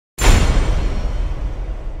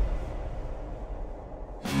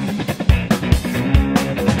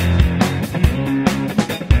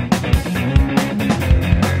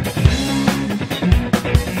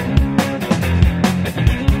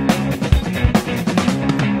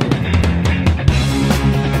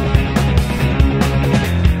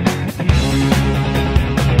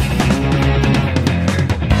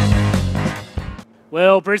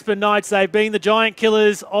Well, Brisbane Knights, they've been the giant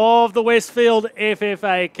killers of the Westfield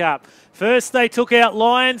FFA Cup. First they took out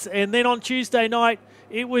Lions, and then on Tuesday night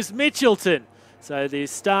it was Mitchelton. So the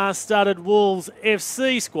star-studded Wolves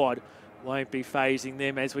FC squad won't be phasing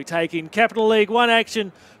them as we take in Capital League 1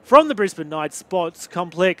 action from the Brisbane Knights Sports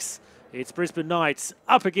Complex. It's Brisbane Knights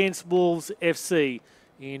up against Wolves FC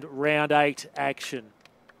in round 8 action.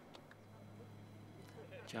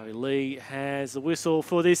 Joey Lee has the whistle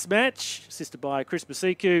for this match, assisted by Chris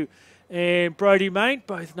Masiku and Brodie Main,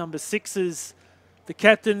 both number 6s, the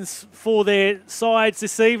captains for their sides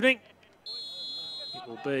this evening. It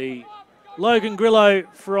will be Logan Grillo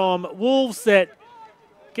from Wolves that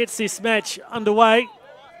gets this match underway.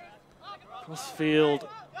 Crossfield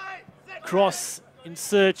cross in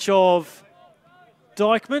search of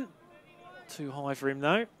Dykeman. Too high for him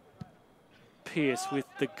though. Pearce with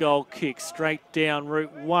the goal kick straight down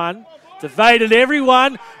Route 1. It's evaded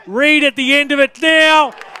everyone. Reid at the end of it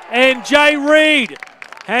now. And Jay Reid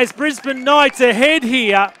has Brisbane Knights ahead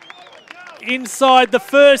here inside the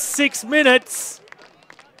first 6 minutes.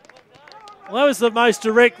 Well, that was the most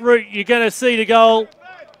direct route you're going to see to goal.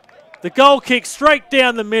 The goal kick straight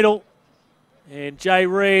down the middle. And Jay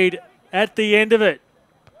Reid at the end of it.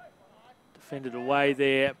 Defended away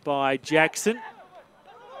there by Jackson.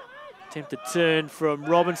 Attempted turn from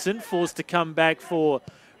Robinson, forced to come back for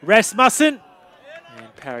Rasmussen.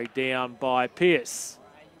 And parried down by Pearce.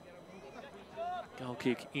 Goal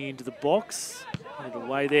kick into the box. Handed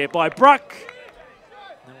away there by Bruck.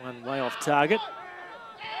 That one way off target.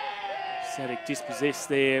 Sadik dispossessed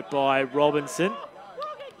there by Robinson.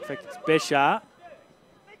 In fact, it's Beshar.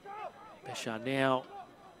 Beshar now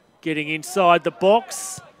getting inside the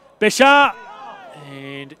box. Beshar!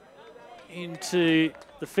 And into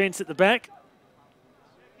the fence at the back.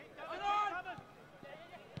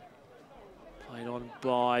 Played on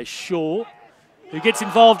by Shaw, who gets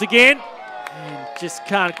involved again and just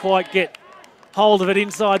can't quite get hold of it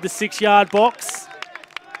inside the 6-yard box.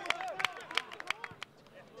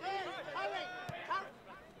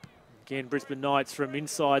 Again, Brisbane Knights from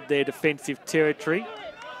inside their defensive territory.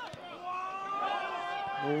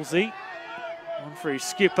 Woolsey on for his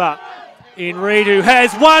skipper in Reid, who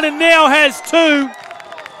has one and now has 2.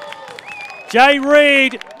 Jay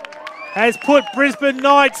Reid has put Brisbane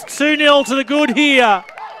Knights 2-0 to the good here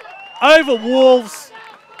over Wolves.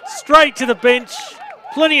 Straight to the bench.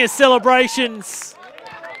 Plenty of celebrations.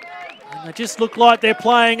 And they just look like they're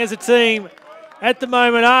playing as a team at the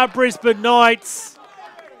moment are Brisbane Knights.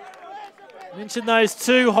 Mentioned those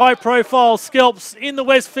 2 high-profile scalps in the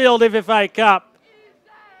Westfield FFA Cup.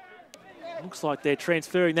 Looks like they're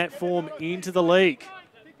transferring that form into the league.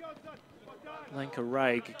 Blanca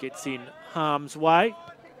Raig gets in harm's way.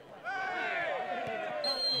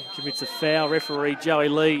 And commits a foul. Referee Joey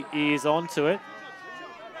Lee is onto it.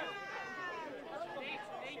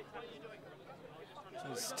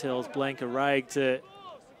 Just tells Blanca Raig to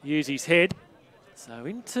use his head. So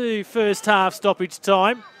into first half stoppage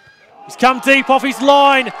time. He's come deep off his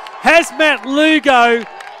line. Has Matt Lugo.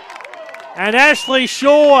 And Ashley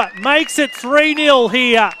Shaw makes it 3-0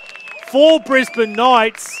 here for Brisbane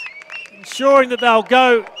Knights, ensuring that they'll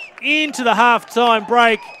go into the half-time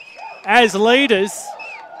break as leaders.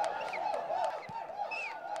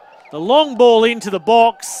 The long ball into the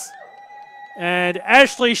box, and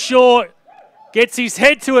Ashley Shaw gets his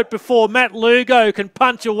head to it before Matt Lugo can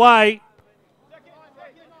punch away.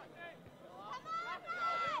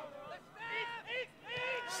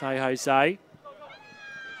 Say Jose.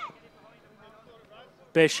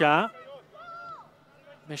 Beshar.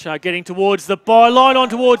 Beshar getting towards the byline, on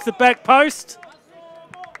towards the back post.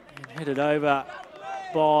 And headed over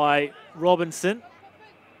by Robinson.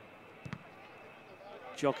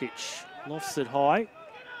 Jokic lofts it high.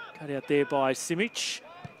 Cut out there by Simic.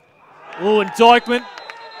 Oh, and Dykeman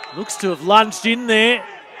looks to have lunged in there.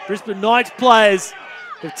 Brisbane Knights players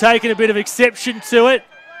have taken a bit of exception to it.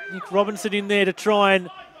 Nick Robinson in there to try and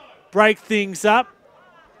break things up.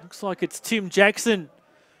 Looks like it's Tim Jackson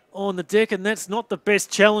on the deck, and that's not the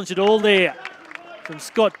best challenge at all there from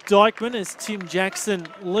Scott Dykeman as Tim Jackson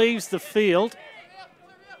leaves the field.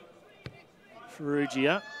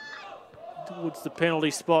 Ferrugia towards the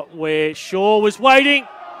penalty spot where Shaw was waiting,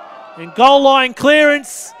 and goal line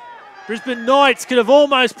clearance. Brisbane Knights could have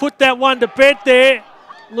almost put that one to bed there.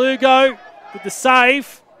 Lugo with the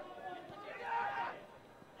save.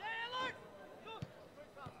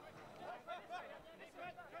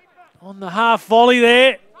 On the half volley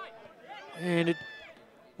there. And it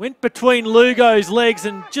went between Lugo's legs,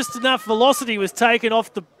 and just enough velocity was taken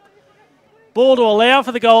off the ball to allow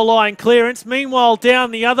for the goal line clearance. Meanwhile, down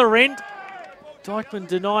the other end, Dykeman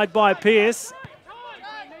denied by Pearce.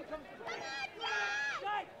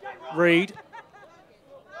 Reed.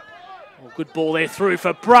 Oh, good ball there through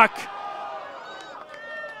for Bruck.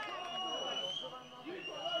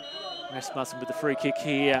 Rasmussen with the free kick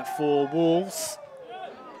here for Wolves.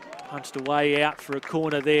 Punched away out for a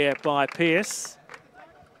corner there by Pearce.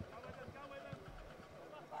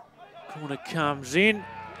 Corner comes in.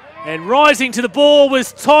 And rising to the ball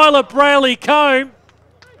was Tyler Brayley-Combe.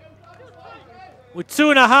 With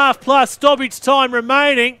 2.5 plus stoppage time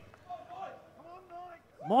remaining.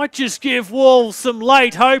 Might just give Wolves some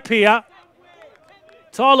late hope here.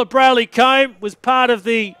 Tyler Brayley-Combe was part of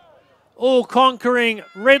the all-conquering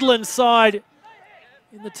Redland side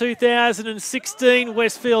in the 2016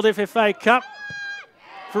 Westfield FFA Cup.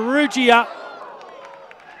 Ferrugia.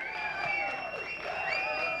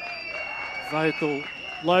 Vocal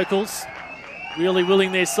locals really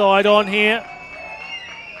willing their side on here.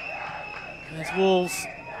 As Wolves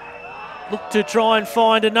look to try and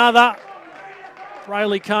find another.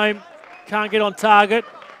 Brayley-Combe can't get on target.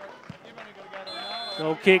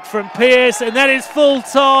 Goal kick from Pearce, and that is full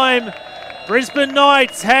time. Brisbane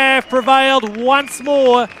Knights have prevailed once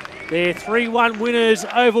more. They're 3-1 winners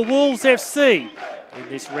over Wolves FC in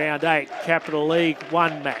this round 8 Capital League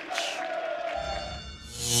 1 match.